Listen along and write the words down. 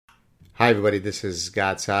Hi, everybody. This is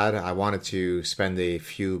Saad. I wanted to spend a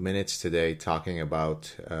few minutes today talking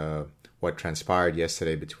about what transpired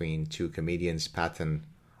yesterday between two comedians, Patton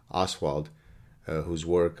Oswalt, whose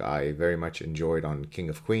work I very much enjoyed on King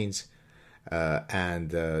of Queens,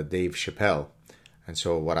 and Dave Chappelle. And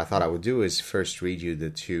so what I thought I would do is first read you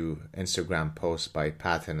the two Instagram posts by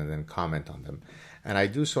Patton and then comment on them. And I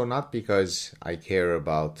do so not because I care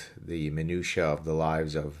about the minutiae of the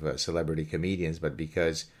lives of celebrity comedians, but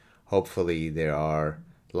because hopefully there are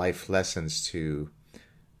life lessons to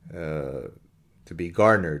be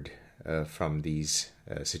garnered from these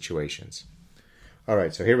situations. All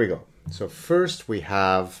right, so here we go. So first we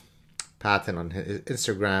have Patton on his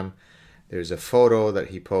Instagram. There's a photo that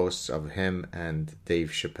he posts of him and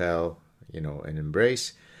Dave Chappelle, an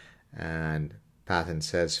embrace. And Patton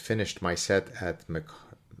says, finished my set at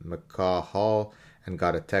McCaw Hall and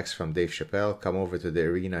got a text from Dave Chappelle. Come over to the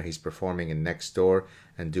arena he's performing in next door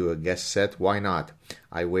and do a guest set. Why not?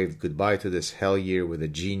 I waved goodbye to this hell year with a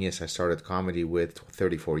genius I started comedy with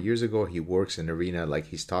 34 years ago. He works in arena like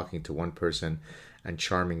he's talking to one person and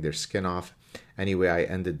charming their skin off. Anyway, I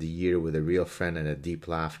ended the year with a real friend and a deep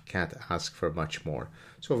laugh. Can't ask for much more.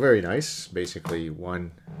 So very nice. Basically,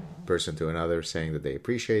 one person to another saying that they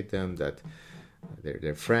appreciate them, that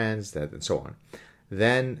they're friends, and so on.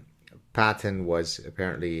 Then Patton was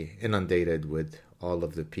apparently inundated with all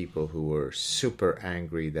of the people who were super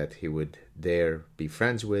angry that he would dare be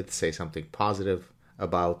friends with, say something positive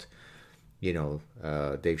about, Dave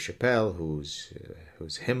Chappelle, who's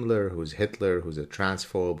Himmler, who's Hitler, who's a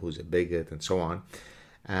transphobe, who's a bigot, and so on.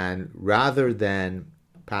 And rather than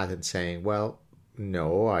Patton saying, well,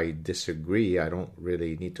 no, I disagree, I don't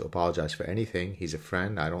really need to apologize for anything, he's a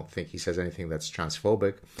friend, I don't think he says anything that's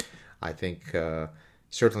transphobic. I think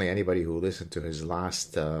certainly anybody who listened to his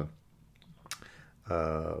last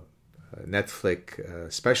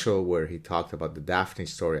Netflix special where he talked about the Daphne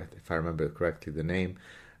story, if I remember correctly the name,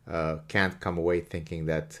 can't come away thinking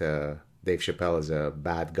that Dave Chappelle is a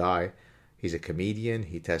bad guy. He's a comedian,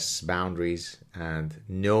 he tests boundaries, and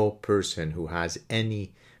no person who has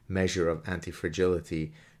any measure of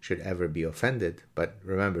anti-fragility should ever be offended. But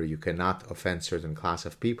remember, you cannot offend certain class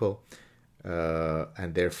of people,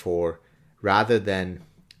 and therefore, rather than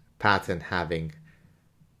Patton having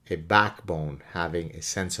a backbone, having a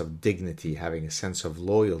sense of dignity, having a sense of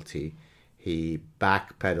loyalty, he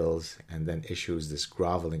backpedals and then issues this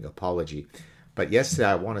groveling apology. But yesterday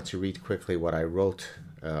I wanted to read quickly what I wrote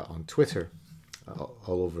on Twitter,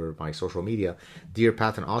 all over my social media. Dear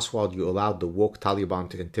Patton Oswalt, you allowed the woke Taliban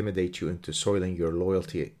to intimidate you into soiling your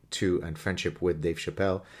loyalty to and friendship with Dave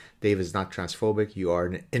Chappelle. Dave is not transphobic. You are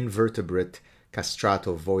an invertebrate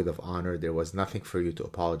castrato void of honor. There was nothing for you to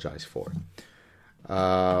apologize for.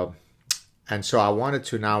 And so I wanted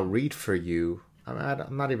to now read for you.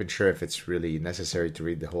 I'm not even sure if it's really necessary to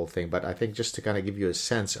read the whole thing, but I think just to kind of give you a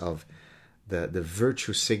sense of the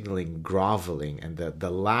virtue signaling, groveling, and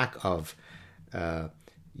the lack of,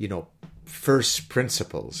 first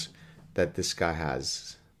principles that this guy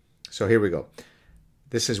has. So here we go.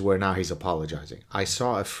 This is where now he's apologizing. I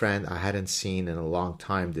saw a friend I hadn't seen in a long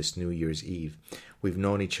time this New Year's Eve. We've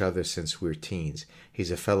known each other since we're teens.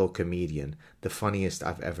 He's a fellow comedian, the funniest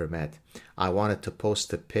I've ever met. I wanted to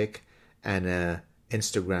post a pic and an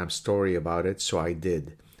Instagram story about it, so I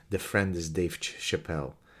did. The friend is Dave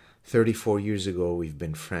Chappelle. 34 years we've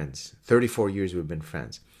been friends.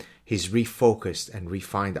 He's refocused and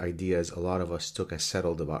refined ideas a lot of us took as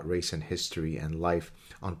settled about race and history and life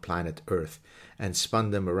on planet Earth, and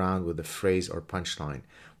spun them around with a phrase or punchline.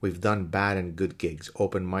 We've done bad and good gigs,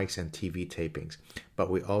 open mics and TV tapings, but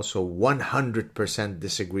we also 100%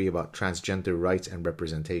 disagree about transgender rights and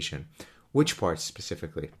representation. Which parts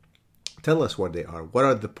specifically? Tell us what they are. What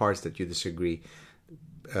are the parts that you disagree?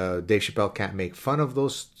 Dave Chappelle can't make fun of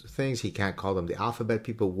those things. He can't call them the alphabet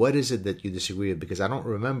people. What is it that you disagree with? Because I don't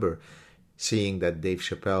remember seeing that Dave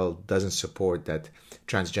Chappelle doesn't support that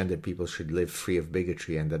transgender people should live free of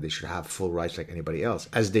bigotry and that they should have full rights like anybody else,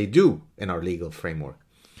 as they do in our legal framework.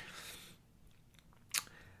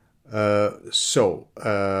 So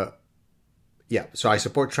I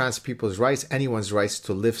support trans people's rights, anyone's rights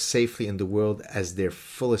to live safely in the world as their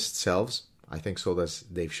fullest selves. I think so does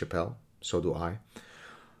Dave Chappelle. So do I.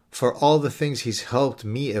 For all the things he's helped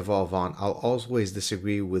me evolve on, I'll always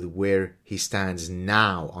disagree with where he stands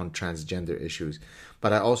now on transgender issues.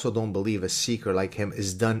 But I also don't believe a seeker like him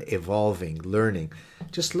is done evolving, learning.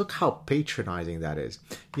 Just look how patronizing that is.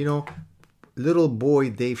 Little boy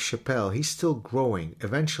Dave Chappelle, he's still growing.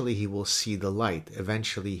 Eventually he will see the light.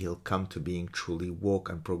 Eventually he'll come to being truly woke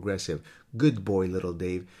and progressive. Good boy, little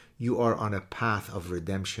Dave. You are on a path of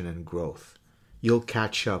redemption and growth. You'll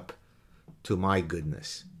catch up to my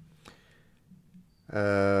goodness.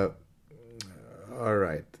 All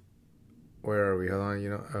right. Where are we? Hold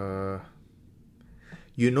on.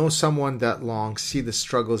 You know someone that long, see the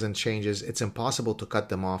struggles and changes. It's impossible to cut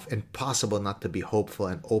them off. Impossible not to be hopeful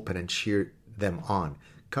and open and cheer them on.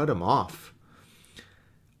 Cut them off.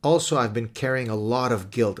 Also, I've been carrying a lot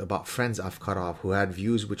of guilt about friends I've cut off who had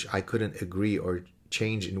views which I couldn't agree or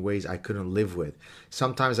change in ways I couldn't live with.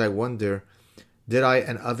 Sometimes I wonder, did I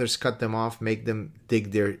and others cut them off, make them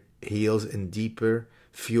dig their heels in deeper,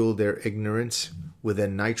 fuel their ignorance with a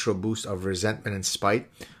nitro boost of resentment and spite?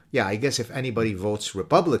 Yeah, I guess if anybody votes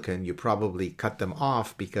Republican, you probably cut them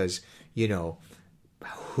off because, you know,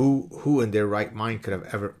 who in their right mind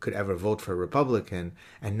could ever vote for a Republican?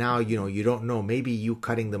 And now, you know, you don't know. Maybe you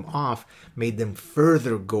cutting them off made them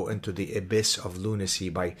further go into the abyss of lunacy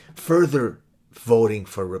by further voting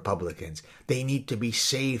for Republicans. They need to be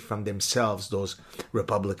saved from themselves, those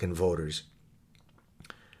Republican voters.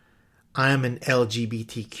 I am an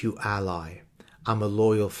LGBTQ ally. I'm a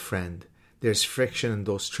loyal friend. There's friction in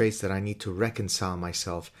those traits that I need to reconcile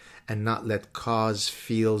myself and not let cause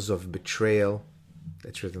feels of betrayal,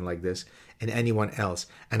 that's written like this, in anyone else.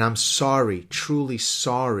 And I'm sorry, truly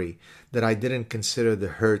sorry, that I didn't consider the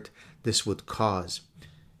hurt this would cause.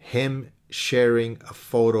 Him sharing a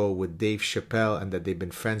photo with Dave Chappelle and that they've been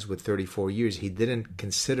friends with 34 years, he didn't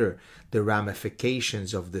consider the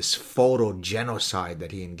ramifications of this photo genocide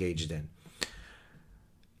that he engaged in.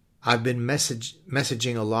 I've been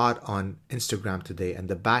messaging a lot on Instagram today, and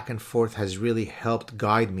the back and forth has really helped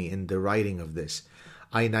guide me in the writing of this.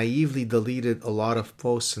 I naively deleted a lot of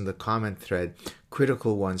posts in the comment thread,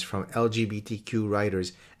 critical ones from LGBTQ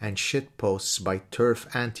writers, and shit posts by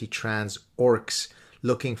TERF anti-trans orcs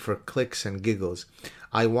looking for clicks and giggles.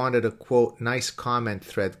 I wanted a, quote, nice comment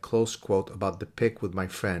thread, close quote, about the pic with my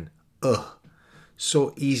friend. Ugh.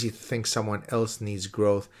 So easy to think someone else needs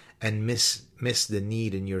growth and miss the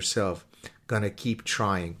need in yourself. Gonna keep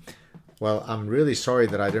trying. Well, I'm really sorry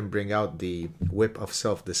that I didn't bring out the whip of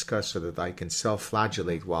self-disgust so that I can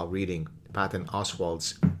self-flagellate while reading Patton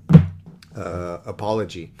Oswalt's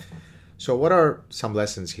apology. So what are some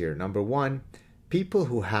lessons here? Number one, people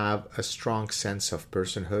who have a strong sense of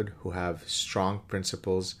personhood, who have strong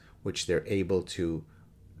principles which they're able to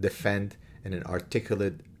defend in an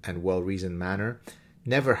articulate and well-reasoned manner,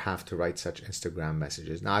 never have to write such Instagram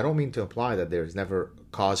messages. Now, I don't mean to imply that there's never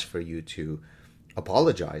cause for you to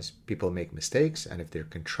apologize. People make mistakes, and if they're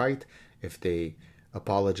contrite, if they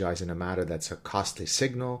apologize in a matter that's a costly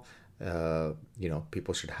signal,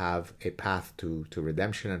 people should have a path to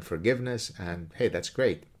redemption and forgiveness, and hey, that's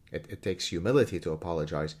great. It takes humility to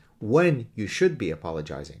apologize when you should be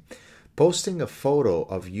apologizing. Posting a photo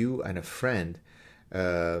of you and a friend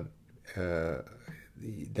that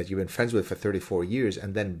you've been friends with for 34 years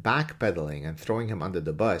and then backpedaling and throwing him under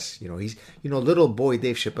the bus. Little boy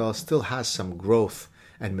Dave Chappelle still has some growth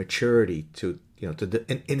and maturity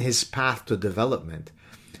in his path to development.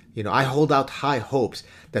 I hold out high hopes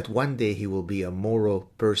that one day he will be a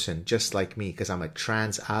moral person just like me because I'm a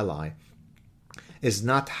trans ally. Is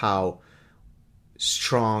not how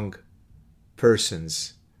strong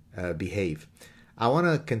persons behave. I want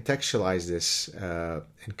to contextualize this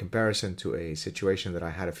in comparison to a situation that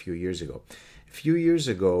I had a few years ago. A few years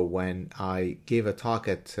ago, when I gave a talk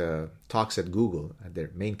at Talks at Google at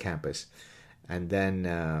their main campus, and then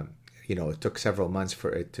it took several months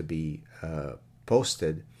for it to be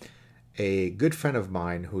posted. A good friend of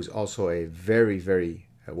mine, who's also a very, very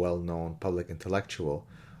well-known public intellectual,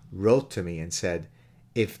 wrote to me and said,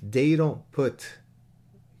 "If they don't put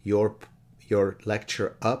your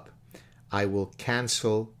lecture up, I will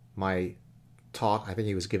cancel my talk." I think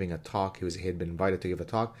he was giving a talk. He had been invited to give a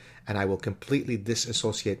talk, and I will completely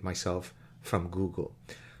disassociate myself from Google.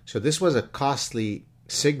 So this was a costly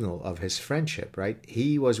signal of his friendship, right?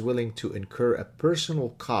 He was willing to incur a personal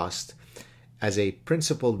cost as a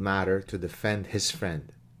principled matter to defend his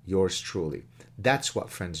friend, yours truly. That's what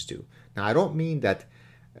friends do. Now, I don't mean that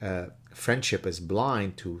friendship is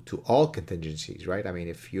blind to all contingencies, right? I mean,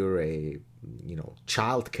 if you're a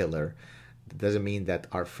child killer, it doesn't mean that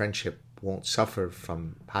our friendship won't suffer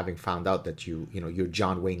from having found out that you're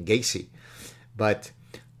John Wayne Gacy. But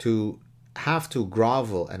to have to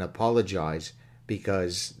grovel and apologize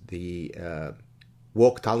because the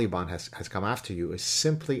woke Taliban has come after you is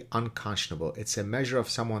simply unconscionable. It's a measure of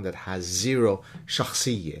someone that has zero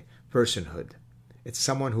shakhsiyya, personhood. It's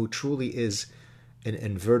someone who truly is an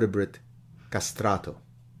invertebrate castrato.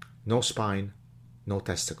 No spine, no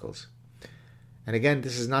testicles. And again,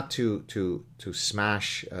 this is not to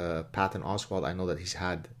smash Patton Oswalt. I know that he's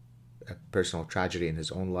had a personal tragedy in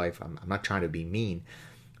his own life. I'm not trying to be mean,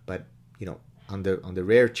 but on the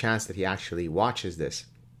rare chance that he actually watches this,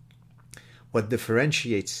 what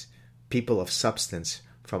differentiates people of substance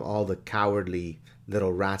from all the cowardly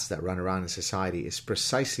little rats that run around in society is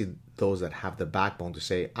precisely those that have the backbone to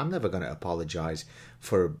say, I'm never going to apologize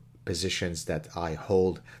for positions that I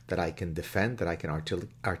hold, that I can defend, that I can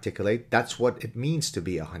articulate. That's what it means to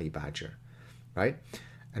be a honey badger, right?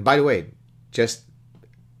 And by the way, just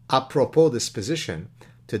apropos this position,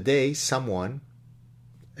 today someone,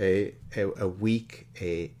 a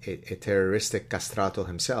terroristic castrato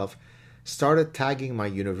himself, started tagging my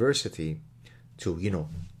university to,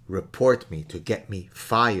 report me, to get me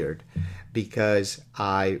fired, because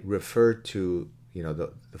I referred to,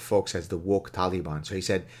 the folks as the woke Taliban. So he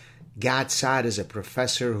said, Gad Saad is a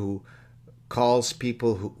professor who calls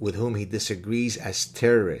people with whom he disagrees as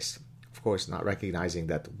terrorists. Of course, not recognizing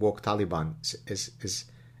that woke Taliban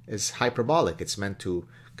is hyperbolic. It's meant to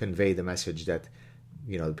convey the message that,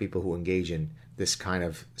 the people who engage in this kind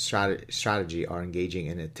of strategy are engaging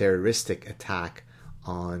in a terroristic attack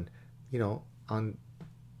on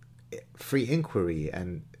free inquiry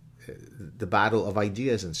and the battle of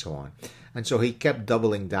ideas and so on. And so he kept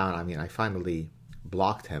doubling down. I finally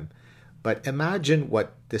blocked him. But imagine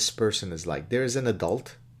what this person is like. There is an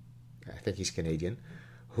adult, I think he's Canadian,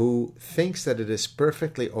 who thinks that it is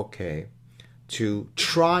perfectly okay to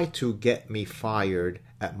try to get me fired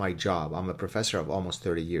at my job. I'm a professor of almost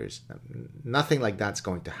 30 years. Nothing like that's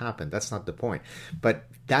going to happen. That's not the point. But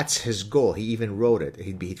that's his goal. He even wrote it.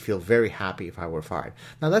 He'd feel very happy if I were fired.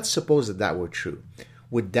 Now let's suppose that were true.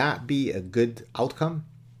 Would that be a good outcome?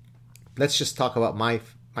 Let's just talk about my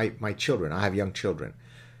children. I have young children.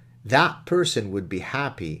 That person would be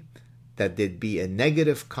happy that there'd be a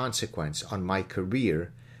negative consequence on my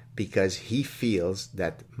career because he feels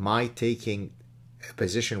that my taking a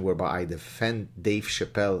position whereby I defend Dave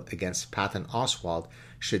Chappelle against Patton Oswalt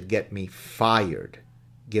should get me fired,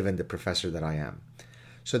 given the professor that I am.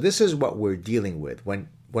 So this is what we're dealing with.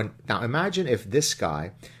 Now imagine if this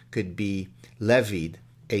guy could be levied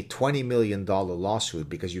a $20 million lawsuit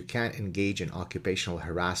because you can't engage in occupational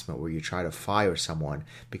harassment where you try to fire someone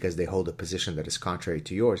because they hold a position that is contrary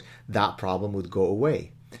to yours. That problem would go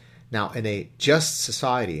away. Now, in a just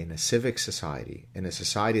society, in a civic society, in a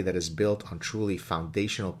society that is built on truly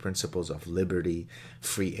foundational principles of liberty,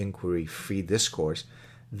 free inquiry, free discourse,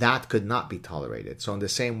 that could not be tolerated. So in the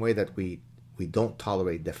same way that we don't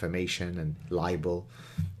tolerate defamation and libel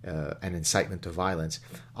and incitement to violence,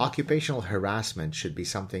 occupational harassment should be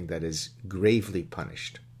something that is gravely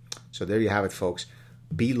punished. So there you have it, folks.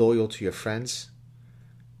 Be loyal to your friends.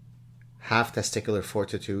 Have testicular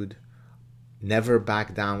fortitude. Never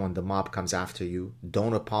back down when the mob comes after you.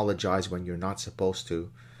 Don't apologize when you're not supposed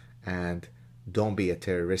to. And don't be a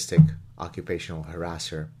terroristic occupational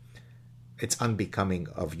harasser. It's unbecoming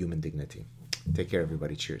of human dignity. Take care,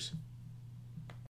 everybody. Cheers.